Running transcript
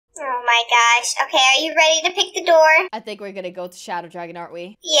my gosh. Okay, are you ready to pick the door? I think we're gonna go to Shadow Dragon, aren't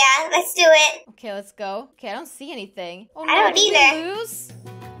we? Yeah, let's do it. Okay, let's go. Okay, I don't see anything. Oh, I don't did we either. lose?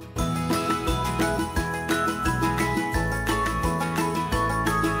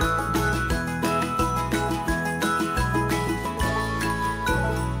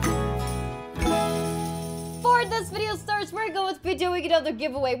 Before this video starts, we're going to be doing another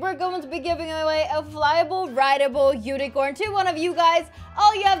giveaway. We're going to be giving away a flyable, rideable unicorn to one of you guys.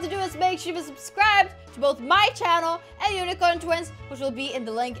 All you have to do is make sure you're subscribed to both my channel and Unicorn Twins, which will be in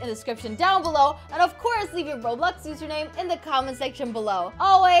the link in the description down below. And of course, leave your Roblox username in the comment section below.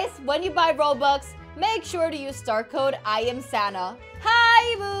 Always, when you buy Robux, make sure to use star code I am Santa.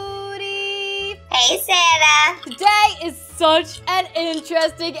 Hi, Booty! Hey, Santa. Today is such an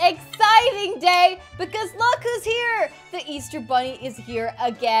interesting, exciting day because look who's here! The Easter Bunny is here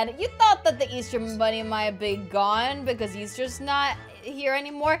again. You thought that the Easter Bunny might have been gone because Easter's not here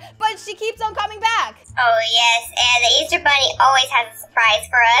anymore, but she keeps on coming back. Oh, yes, and the Easter Bunny always has a surprise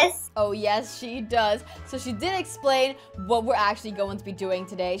for us. Oh, yes, she does. So she did explain what we're actually going to be doing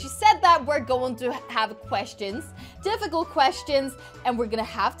today. She said that we're going to have questions, difficult questions, and we're gonna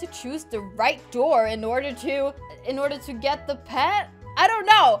have to choose the right door in order to get the pet. I don't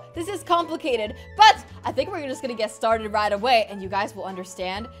know. This is complicated, but I think we're just gonna get started right away and you guys will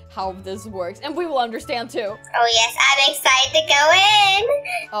understand how this works and we will understand too. Oh yes, I'm excited to go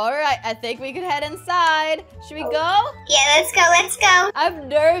in. All right, I think we could head inside. Should we go? Yeah, let's go, let's go. I'm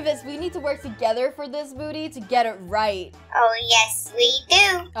nervous. We need to work together for this, Booty, to get it right. Oh yes, we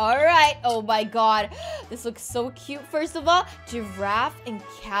do. All right. Oh my God. This looks so cute. First of all, giraffe and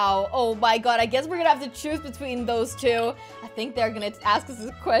cow. Oh my God. I guess we're gonna have to choose between those two. I think they're gonna ask us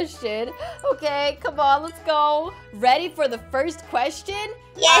a question. Okay, come on, let's go. Ready for the first question?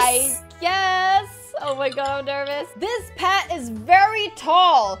 Yes. I guess. Oh my God, I'm nervous. This pet is very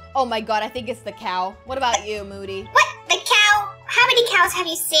tall. Oh my God, I think it's the cow. What about you, Moody? What? The cow? How many cows have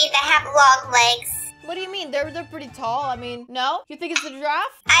you seen that have long legs? What do you mean? They're pretty tall. I mean, no? You think it's the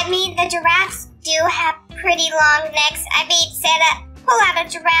giraffe? I mean, the giraffes do have pretty long necks. I mean, Santa, pull out a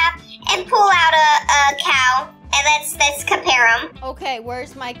giraffe and pull out a cow. And let's compare them. Okay,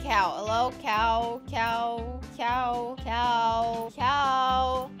 where's my cow? Hello, cow, cow, cow, cow,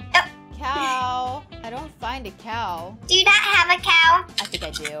 cow, Oh. cow. I don't find a cow. Do you not have a cow? I think I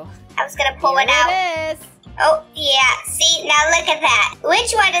do. I was gonna pull it out. Here it is. Oh, yeah. See, now look at that.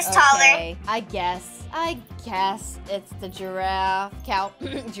 Which one is taller? Okay, I guess it's the giraffe. Cow,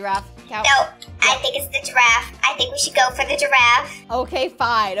 giraffe, cow. No, I think it's the giraffe. I think we should go for the giraffe. Okay,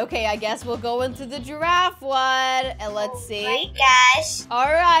 fine. Okay, I guess we'll go into the giraffe one. And let's see. Oh my gosh.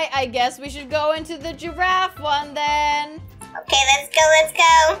 All right, I guess we should go into the giraffe one then. Okay, let's go, let's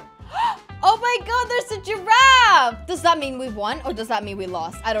go. Oh my God, there's a giraffe! Does that mean we won or does that mean we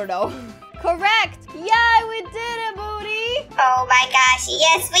lost? I don't know. Correct! Yeah, we did it, Booty! Oh my gosh,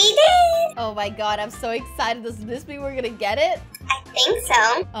 yes we did! Oh my God, I'm so excited. Does this mean we're gonna get it? I think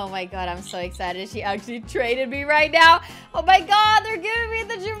so. Oh my God, I'm so excited. She actually traded me right now. Oh my God, they're giving me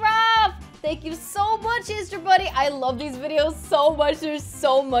the giraffe! Thank you so much, Easter Bunny. I love these videos so much. They're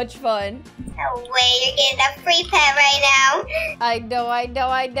so much fun. No way, you're getting a free pet right now. I know.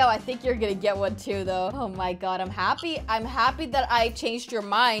 I think you're gonna get one too, though. Oh my God, I'm happy. I'm happy that I changed your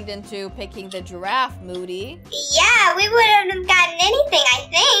mind into picking the giraffe, Moody. Yeah, we wouldn't have gotten anything, I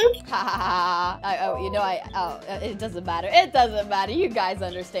think. Ha ha ha. It doesn't matter. It doesn't matter. You guys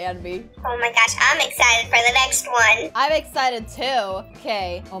understand me. Oh my gosh, I'm excited for the next one. I'm excited too.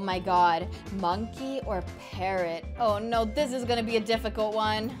 Okay. Oh my God. Monkey or parrot? Oh no, this is gonna be a difficult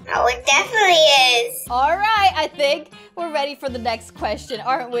one. Oh, it definitely is. All right, I think we're ready for the next question,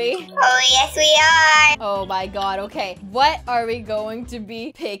 aren't we? Oh, yes, we are. Oh my God, okay. What are we going to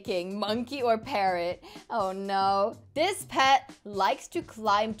be picking, monkey or parrot? Oh no. This pet likes to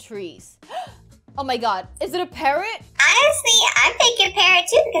climb trees. Oh my God, is it a parrot? Honestly, I'm thinking parrot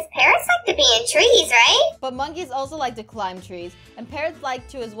too because parrots like to be in trees, right? But monkeys also like to climb trees, and parrots like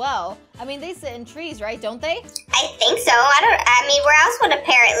to as well. I mean, they sit in trees, right? Don't they? I think so. I mean, where else would a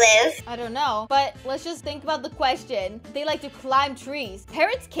parrot live? I don't know. But let's just think about the question. They like to climb trees.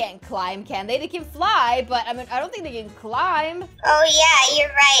 Parrots can't climb, can they? They can fly, but I mean, I don't think they can climb. Oh yeah, you're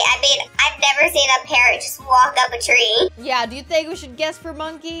right. I mean, I've never seen a parrot just walk up a tree. Yeah, do you think we should guess for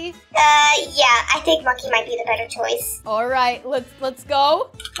monkey? Yeah, I think monkey might be the better choice. All right, let's go.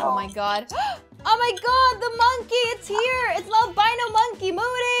 Oh my God. Oh my God, the monkey, it's here. It's albino monkey,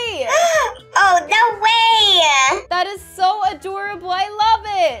 Moody. Oh, no way. That is so adorable. I love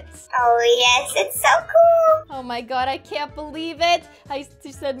it. Oh, Yes, it's so cool. Oh my god, I can't believe it.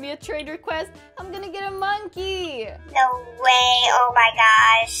 She sent me a trade request. I'm gonna get a monkey. No way. Oh my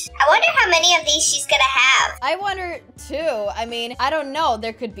gosh. I wonder how many of these she's gonna have. I wonder too. I mean, I don't know.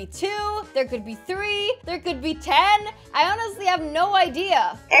 There could be 2, there could be 3, there could be 10. I honestly have no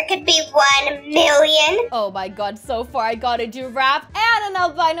idea. There could be 1 million. Oh my god, so far I got a giraffe and an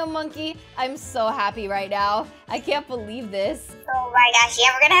albino monkey. I'm so happy right now. I can't believe this. Oh my gosh,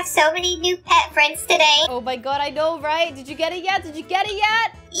 yeah, we're gonna have so many new pet friends today. Oh my god, I know, right? Did you get it yet? Did you get it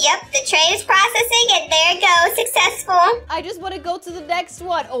yet? Yep, the trade is processing and there it goes, successful. I just want to go to the next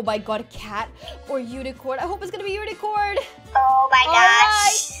one. Oh my god, cat or unicorn. I hope it's gonna be unicorn. Oh my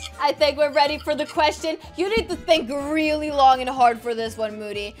gosh. Right. I think we're ready for the question. You need to think really long and hard for this one,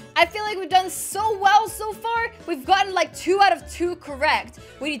 Moody. I feel like we've done so well so far. We've gotten like 2 out of 2 correct.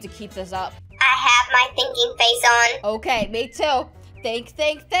 We need to keep this up. I have my thinking face on. Okay, me too.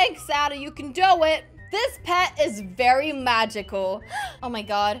 Think, Sada, you can do it. This pet is very magical. Oh my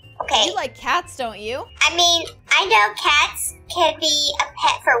god. Okay. You like cats, don't you? I mean, I know cats can be a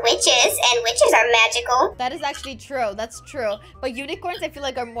pet for witches, and witches are magical. That is actually true. That's true. But unicorns, I feel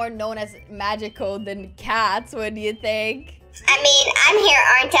like, are more known as magical than cats. What do you think? I mean, I'm here,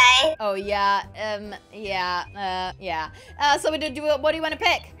 aren't I? Oh, yeah. So we do what do you want to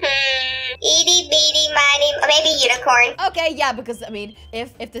pick? Itty bitty miny, maybe unicorn. Okay, yeah, because, I mean,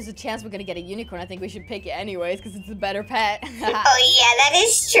 if there's a chance we're gonna get a unicorn, I think we should pick it anyways, because it's a better pet. Oh, yeah, that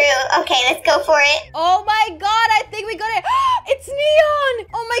is true. Okay, let's go for it. Oh my god, I think we got it. It's neon!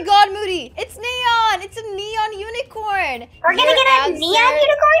 Oh my god, Moody. It's neon! It's a neon unicorn. We're gonna get a neon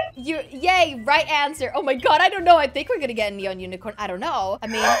unicorn? Yay, right answer. Oh my god, I don't know. I think we're gonna get a neon unicorn. I don't know. I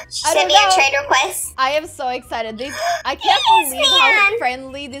mean, send me a trade request. I am so excited. I can't believe how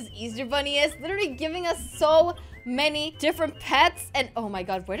friendly this Easter Bunny is. Literally giving us so many different pets. And oh my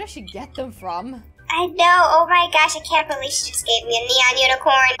god, where does she get them from? I know. Oh my gosh, I can't believe she just gave me a neon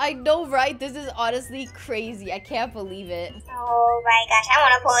unicorn. I know, right? This is honestly crazy. I can't believe it. Oh my gosh, I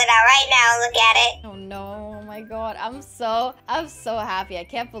want to pull it out right now. Look at it. Oh no. Oh my god. I'm so happy. I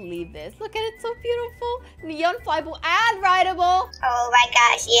can't believe this. Look at it. So beautiful. Neon, flyable, and rideable. Oh my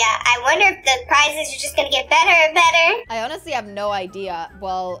gosh, yeah. I wonder if the prizes are just going to get better and better. I honestly have no idea.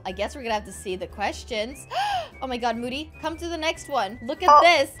 Well, I guess we're going to have to see the questions. Oh my god, Moody, come to the next one. Look at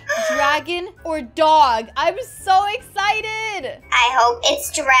this. Dragon or dog? I'm so excited. I hope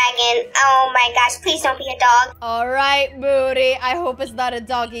it's dragon. Oh my gosh, please don't be a dog. All right, Moody. I hope it's not a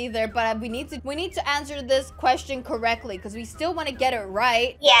dog either, but we need to answer this question correctly because we still want to get it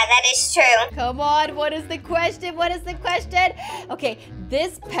right. Yeah, that is true. Come on, what is the question? What is the question? Okay,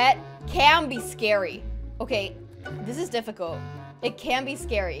 this pet can be scary. Okay, this is difficult. It can be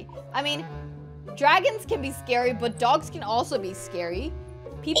scary. I mean, dragons can be scary, but dogs can also be scary.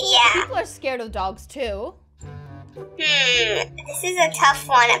 People are scared of dogs too. This is a tough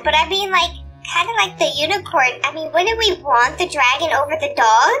one, but I mean, like, kind of like the unicorn. I mean, wouldn't we want the dragon over the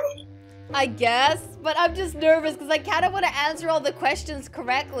dog? I guess, but I'm just nervous because I kind of want to answer all the questions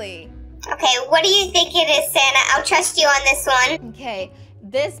correctly. Okay, what do you think it is, Santa? I'll trust you on this one. Okay.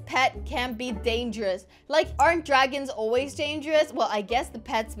 This pet can be dangerous. Like, aren't dragons always dangerous? Well, I guess the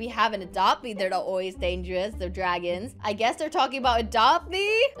pets we have in Adopt Me, they're not always dangerous. They're dragons. I guess they're talking about Adopt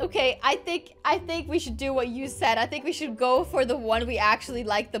Me. Okay, I think we should do what you said. I think we should go for the one we actually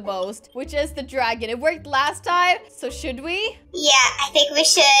like the most, which is the dragon. It worked last time, so should we? Yeah, I think we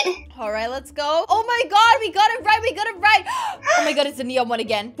should. All right, let's go. Oh my god, we got it right. We got it right. Oh my god, it's a neon one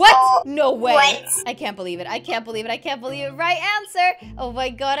again. What? Oh, no way. What? I can't believe it. I can't believe it. I can't believe it. Right answer. Oh my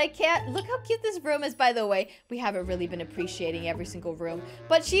god, I can't. Look how cute this room is, by the way. We haven't really been appreciating every single room,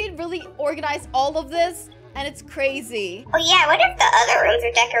 but she really organized all of this, and it's crazy. Oh yeah, I wonder if the other rooms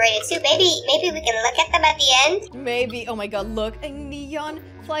are decorated too. Maybe we can look at them at the end. Maybe. Oh my god, look. A neon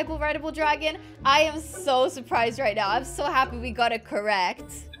flyable rideable dragon. I am so surprised right now. I'm so happy we got it correct.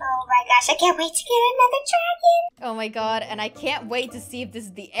 Oh my gosh, I can't wait to get another dragon. Oh my god, and I can't wait to see if this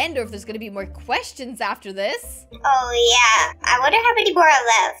is the end or if there's gonna be more questions after this. Oh yeah, I wonder how many more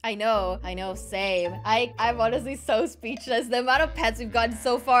are left. I know, same. I'm honestly so speechless. The amount of pets we've gotten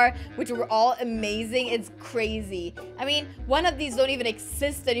so far, which were all amazing, it's crazy. I mean, one of these don't even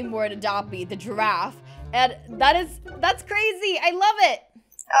exist anymore in Adopt Me, the giraffe. And that's crazy. I love it.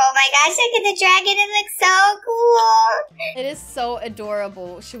 Oh my gosh, look at the dragon. It looks so cool. It is so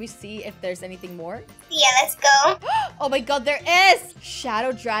adorable. Should we see if there's anything more? Yeah, let's go. Oh my god, there is!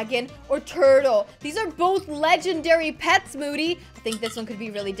 Shadow dragon or turtle. These are both legendary pets, Moody. I think this one could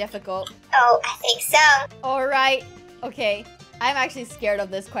be really difficult. Oh, I think so. All right. Okay. I'm actually scared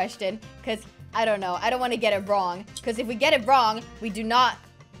of this question because I don't know. I don't want to get it wrong. Because if we get it wrong, we do not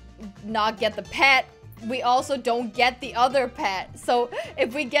not get the pet, we also don't get the other pet. So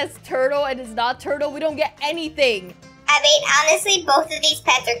if we guess turtle and it's not turtle, we don't get anything. I mean, honestly, both of these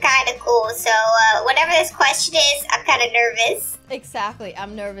pets are kind of cool. So whatever this question is, I'm kind of nervous. Exactly.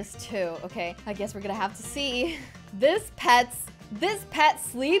 I'm nervous too. Okay, I guess we're gonna have to see. This pet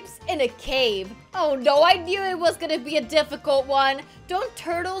sleeps in a cave. Oh no, I knew it was gonna be a difficult one. Don't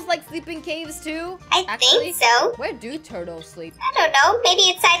turtles like sleep in caves too? I think so. Where do turtles sleep? I don't know.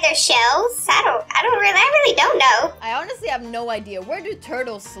 Maybe inside their shells. I really don't know. I honestly have no idea. Where do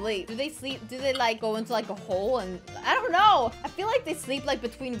turtles sleep? Do they like go into like a hole and I don't know. I feel like they sleep like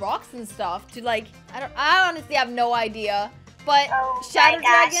between rocks and stuff to like, I honestly have no idea. But shadow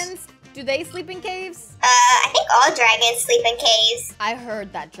dragons, do they sleep in caves? I think all dragons sleep in caves. I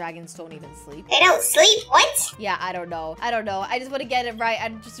heard that dragons don't even sleep. They don't sleep? What? Yeah, I don't know. I just want to get it right. I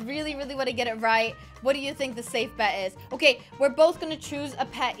just really, really want to get it right. What do you think the safe bet is? Okay, we're both going to choose a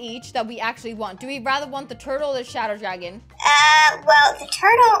pet each that we actually want. Do we rather want the turtle or the shadow dragon? Well, the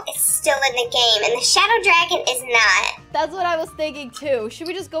turtle is still in the game, and the shadow dragon is not. That's what I was thinking, too. Should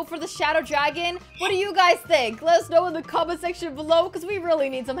we just go for the shadow dragon? What do you guys think? Let us know in the comment section below, because we really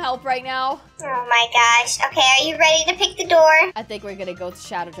need some help right now. Oh my gosh. Okay, are you ready to pick the door? I think we're going to go to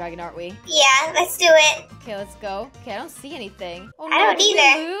shadow dragon, aren't we? Yeah, let's do it. Okay, let's go. Okay, I don't see anything. Oh, I don't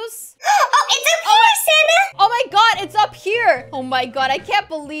either. Did we lose? Oh, it's up here, Santa! Oh my god, it's up here! Oh my god, I can't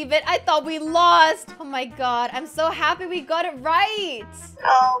believe it. I thought we lost. Oh my god, I'm so happy we got it right.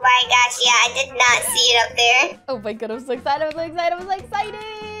 Oh my gosh, yeah, I did not see it up there. Oh my god, I'm so excited, I'm so excited, I'm so excited!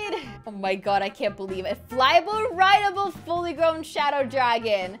 Oh my god, I can't believe it. Flyable, rideable, fully grown shadow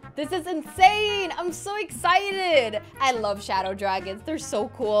dragon. This is insane! I'm so excited! I love shadow dragons, they're so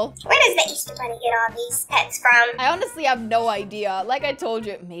cool. Where does the Easter Bunny get all these pets from? I honestly have no idea. Like I told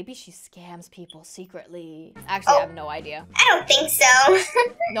you, maybe she scams people secretly. Actually, I have no idea. I don't think so.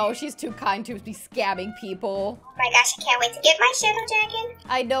 No, she's too kind to be scamming people. Oh my gosh, I can't wait to get my shadow dragon.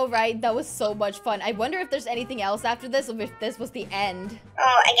 I know, right? That was so much fun. I wonder if there's anything else after this or if this was the end.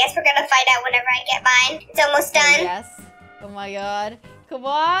 Oh, I guess we're gonna find out whenever I get mine. It's almost done. Oh, yes. Oh my god. Come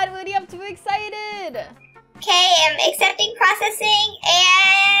on, Woody, I'm too excited. Okay, I'm accepting processing,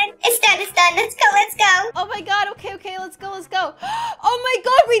 and it's done, it's done. Let's go, let's go. Oh my god, okay, let's go, let's go. Oh my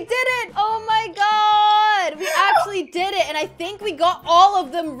god, we did it! Oh my god! We actually did it, and I think we got all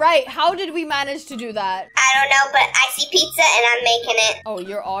of them right. How did we manage to do that? I don't know, but I see pizza, and I'm making it. Oh,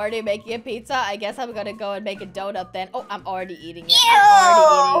 you're already making a pizza? I guess I'm gonna go and make a donut then. Oh, I'm already eating it. Ew. I'm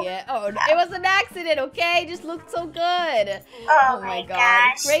already eating it. Oh, it was an accident, okay? It just looked so good. Oh my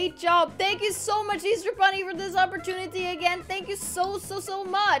gosh. Great job. Thank you so much, Easter Bunny, for this opportunity again. Thank you so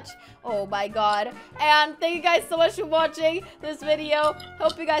much. Oh my god. And thank you guys so much for watching this video.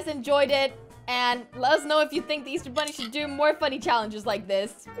 Hope you guys enjoyed it. And let us know if you think the Easter Bunny should do more funny challenges like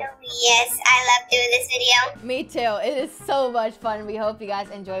this. Oh, yes, I love doing this video. Me too. It is so much fun. We hope you guys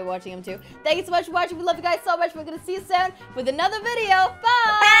enjoy watching them too. Thank you so much for watching. We love you guys so much. We're going to see you soon with another video.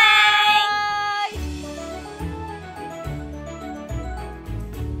 Bye!